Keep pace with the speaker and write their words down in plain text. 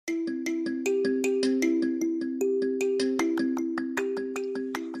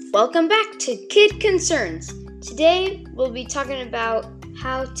Welcome back to Kid Concerns. Today we'll be talking about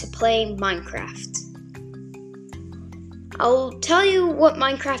how to play Minecraft. I'll tell you what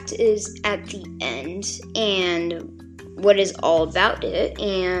Minecraft is at the end and what is all about it,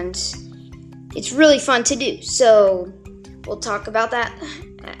 and it's really fun to do. So we'll talk about that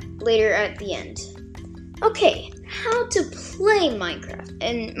later at the end. Okay, how to play Minecraft.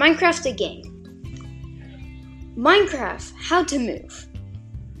 And Minecraft's a game. Minecraft, how to move.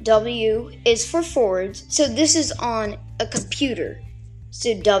 W is for forwards, so this is on a computer.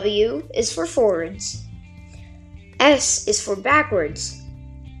 So W is for forwards. S is for backwards.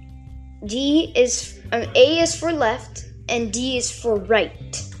 A is for left, and D is for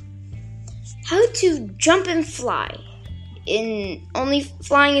right. How to jump and fly.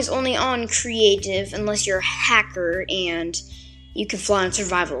 Flying is only on creative unless you're a hacker and you can fly on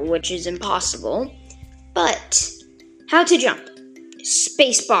survival, which is impossible. But how to jump.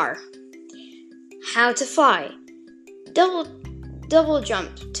 Spacebar. How to fly. Double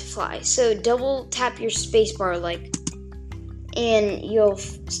jump to fly. So double tap your spacebar and you'll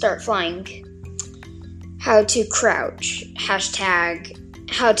start flying. How to crouch.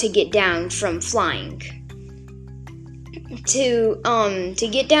 Hashtag how to get down from flying. To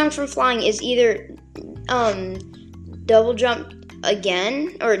get down from flying is either double jump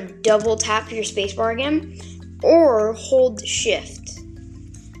again or double tap your spacebar again, or hold shift.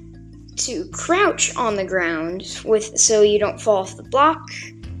 To crouch on the ground so you don't fall off the block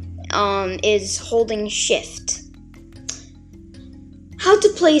is holding shift. How to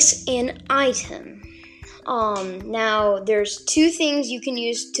place an item. Now there's two things you can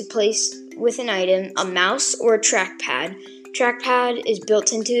use to place with an item: a mouse or a trackpad. Trackpad is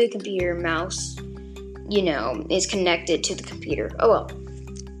built into the computer. Mouse, is connected to the computer. Oh well.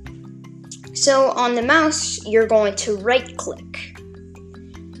 So on the mouse, you're going to right click.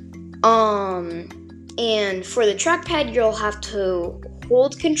 And for the trackpad, you'll have to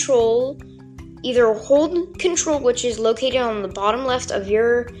hold control. Either hold control, which is located on the bottom left of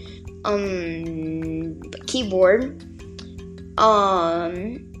your keyboard.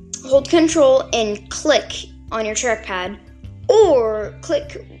 Hold control and click on your trackpad, or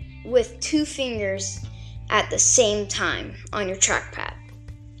click with two fingers at the same time on your trackpad.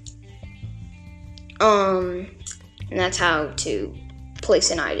 And that's how to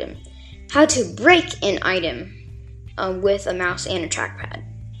place an item. How to break an item with a mouse and a trackpad.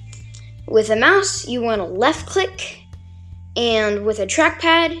 With a mouse, you want to left click, and with a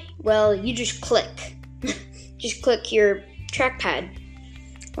trackpad, well, you just click. Just click your trackpad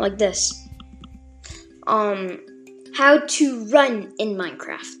like this. How to run in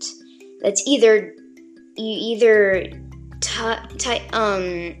Minecraft. That's you either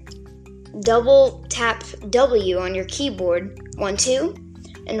double tap W on your keyboard, 1, 2,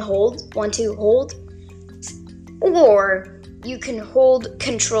 and hold, 1, 2, hold. Or you can hold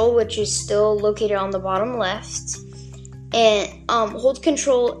control, which is still located on the bottom left, and hold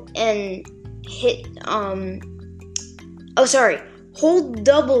control and hit, hold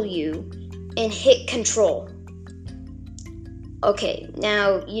W and hit control. Okay,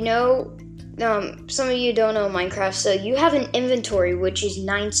 now, some of you don't know Minecraft, so you have an inventory which is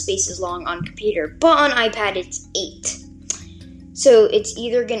 9 spaces long on computer, but on iPad it's 8. So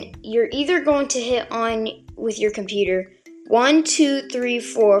you're either going to hit on with your computer 1, 2, 3,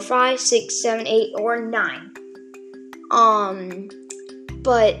 4, 5, 6, 7, 8, or 9.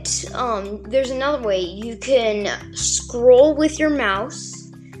 But there's another way. You can scroll with your mouse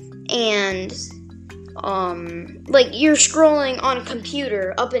and you're scrolling on a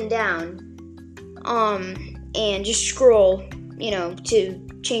computer up and down. And just scroll, to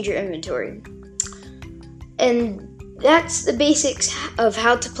change your inventory. And that's the basics of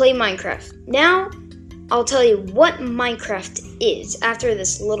how to play Minecraft. Now, I'll tell you what Minecraft is after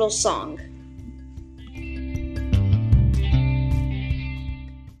this little song.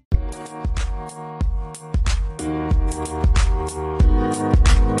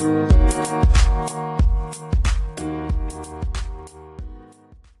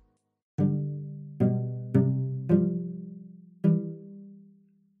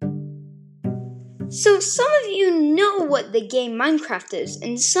 So some of you know what the game Minecraft is,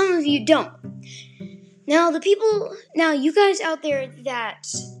 and some of you don't. Now you guys out there that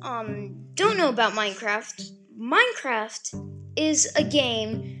don't know about Minecraft, Minecraft is a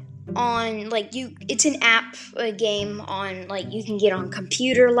game on it's an app, a game on you can get on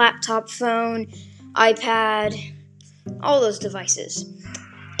computer, laptop, phone, iPad, all those devices.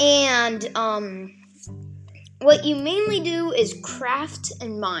 And what you mainly do is craft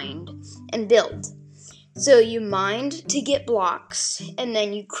and mine and build. So you mine to get blocks, and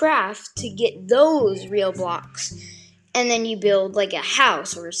then you craft to get those real blocks. And then you build like a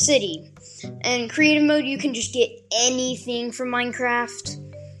house or a city. And in creative mode, you can just get anything from Minecraft.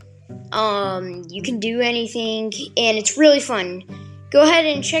 You can do anything, and it's really fun. Go ahead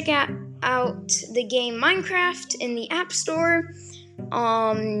and check out the game Minecraft in the App Store.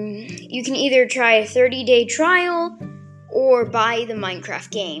 You can either try a 30-day trial or buy the Minecraft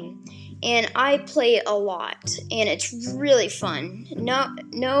game. And I play it a lot, and it's really fun.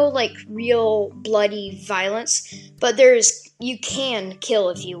 No like real bloody violence, but you can kill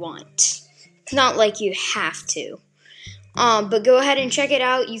if you want. It's not like you have to. But go ahead and check it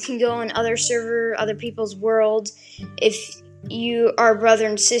out. You can go on other people's worlds. If you are brother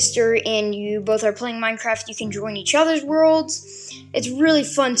and sister and you both are playing Minecraft, you can join each other's worlds. It's really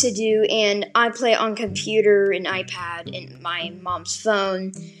fun to do, and I play it on computer and iPad and my mom's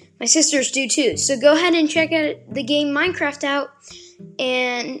phone. My sisters do too. So go ahead and check out the game Minecraft out.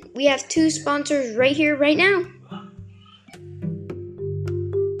 And we have 2 sponsors right here, right now.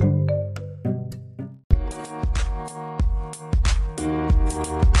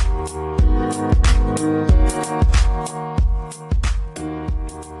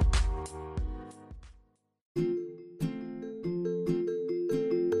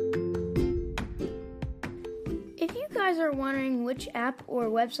 If you guys are wondering which app or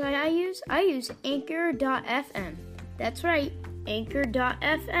website I use Anchor.fm. That's right,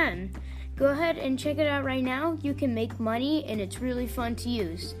 Anchor.fm. Go ahead and check it out right now. You can make money, and it's really fun to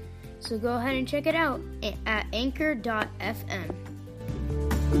use. So go ahead and check it out at Anchor.fm.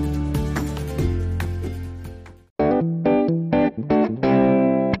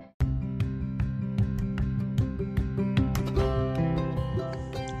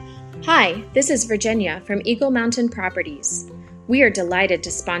 Hi, this is Virginia from Eagle Mountain Properties. We are delighted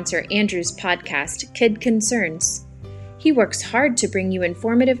to sponsor Andrew's podcast, Kid Concerns. He works hard to bring you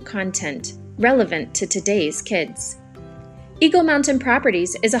informative content relevant to today's kids. Eagle Mountain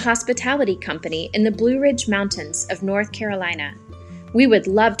Properties is a hospitality company in the Blue Ridge Mountains of North Carolina. We would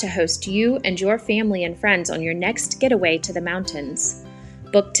love to host you and your family and friends on your next getaway to the mountains.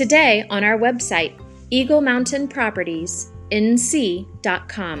 Book today on our website,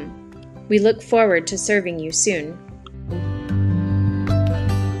 eaglemountainpropertiesnc.com. We look forward to serving you soon.